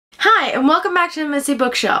and welcome back to the Messy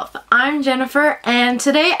Bookshelf. I'm Jennifer and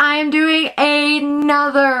today I am doing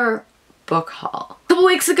another book haul. A couple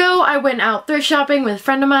weeks ago I went out thrift shopping with a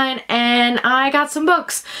friend of mine and I got some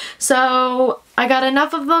books. So I got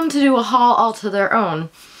enough of them to do a haul all to their own.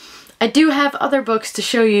 I do have other books to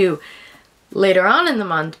show you later on in the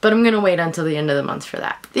month, but I'm gonna wait until the end of the month for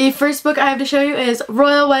that. The first book I have to show you is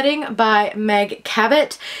Royal Wedding by Meg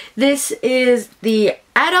Cabot. This is the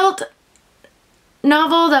adult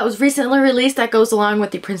novel that was recently released that goes along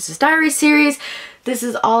with the Princess Diaries series. This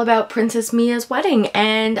is all about Princess Mia's wedding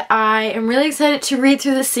and I am really excited to read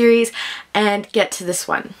through this series and get to this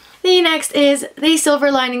one. The next is The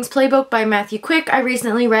Silver Linings Playbook by Matthew Quick. I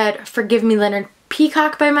recently read Forgive Me Leonard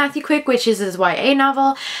Peacock by Matthew Quick, which is his YA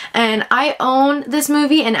novel, and I own this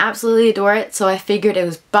movie and absolutely adore it, so I figured it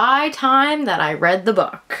was by time that I read the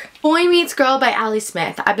book. Boy Meets Girl by Ali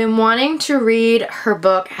Smith. I've been wanting to read her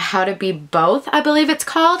book How to Be Both, I believe it's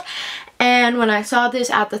called, and when I saw this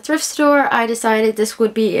at the thrift store, I decided this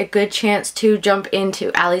would be a good chance to jump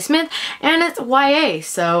into Ali Smith, and it's YA,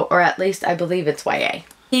 so, or at least I believe it's YA.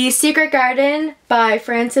 The Secret Garden by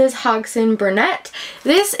Frances Hodgson Burnett.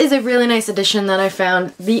 This is a really nice edition that I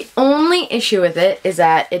found. The only issue with it is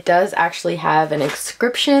that it does actually have an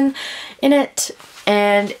inscription in it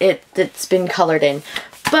and it's been colored in.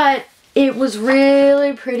 But it was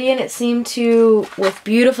really pretty and it seemed to, with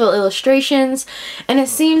beautiful illustrations, and it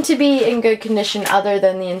seemed to be in good condition other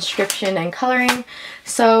than the inscription and coloring.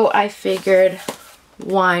 So I figured,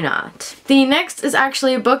 why not? The next is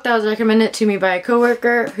actually a book that was recommended to me by a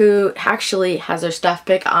coworker who actually has her stuff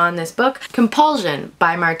pick on this book, Compulsion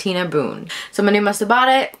by Martina Boone. Somebody must have bought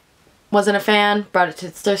it, wasn't a fan, brought it to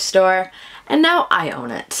the thrift store, and now I own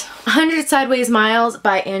it. 100 Sideways Miles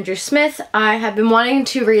by Andrew Smith. I have been wanting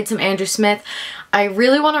to read some Andrew Smith. I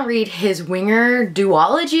really want to read his Winger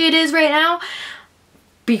duology it is right now,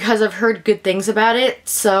 because I've heard good things about it.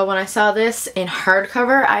 So when I saw this in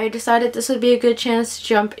hardcover, I decided this would be a good chance to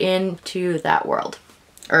jump into that world,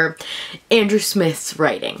 or Andrew Smith's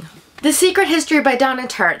writing. The Secret History by Donna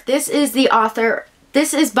Tartt. This is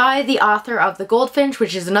by the author of The Goldfinch,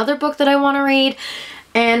 which is another book that I want to read,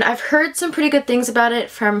 and I've heard some pretty good things about it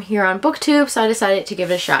from here on BookTube, so I decided to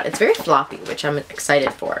give it a shot. It's very floppy, which I'm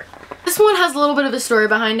excited for. This one has a little bit of a story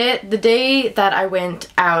behind it. The day that I went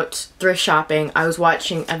out thrift shopping, I was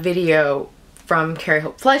watching a video from Carrie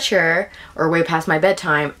Hope Fletcher, or Way Past My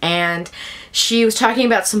Bedtime, and she was talking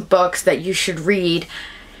about some books that you should read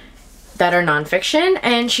that are nonfiction,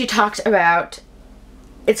 and she talked about,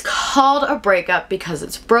 it's called A Breakup Because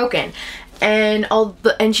It's Broken, and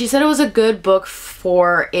she said it was a good book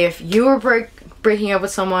for if you were breaking up with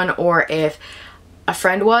someone or if a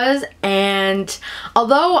friend was. And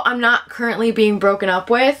although I'm not currently being broken up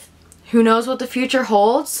with, who knows what the future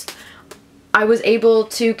holds, I was able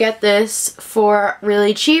to get this for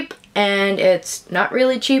really cheap, and it's not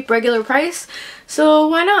really cheap regular price, so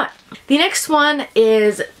why not? The next one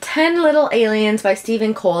is 10 Little Aliens by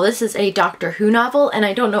Stephen Cole. This is a Doctor Who novel, and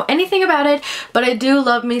I don't know anything about it, but I do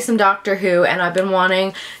love me some Doctor Who, and I've been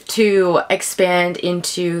wanting to expand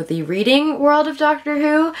into the reading world of Doctor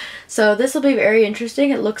Who, so this will be very interesting.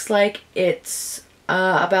 It looks like it's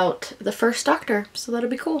about the first Doctor, so that'll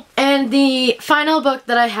be cool. And the final book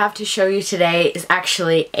that I have to show you today is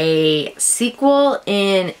actually a sequel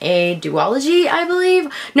in a duology, I believe.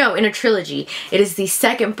 No, in a trilogy. It is the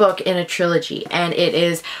second book in a trilogy, and it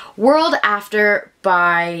is World After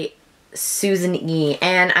by Susan E.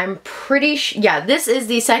 And I'm pretty sure, yeah, this is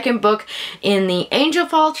the second book in the Angel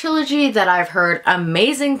Fall trilogy that I've heard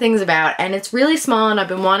amazing things about, and it's really small, and I've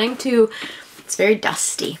been wanting to, it's very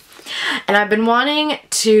dusty. And I've been wanting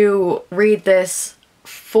to read this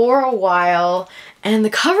for a while, and the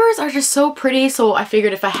covers are just so pretty, so I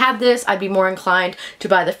figured if I had this, I'd be more inclined to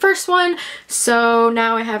buy the first one. So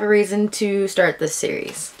now I have a reason to start this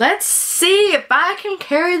series. Let's see if I can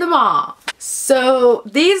carry them all. So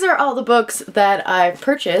these are all the books that I've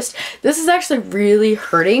purchased. This is actually really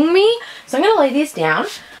hurting me, so I'm gonna lay these down.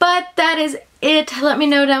 But that is it. Let me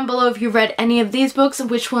know down below if you've read any of these books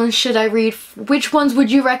and which ones should I read, which ones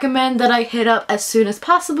would you recommend that I hit up as soon as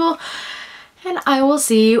possible. And I will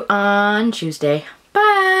see you on Tuesday.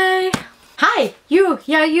 Bye! Hi, you,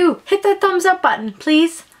 yeah you, hit that thumbs up button,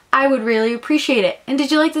 please. I would really appreciate it. And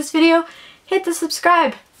did you like this video? Hit the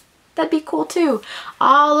subscribe. That'd be cool too.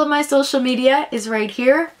 All of my social media is right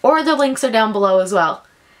here, or the links are down below as well.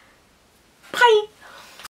 Bye!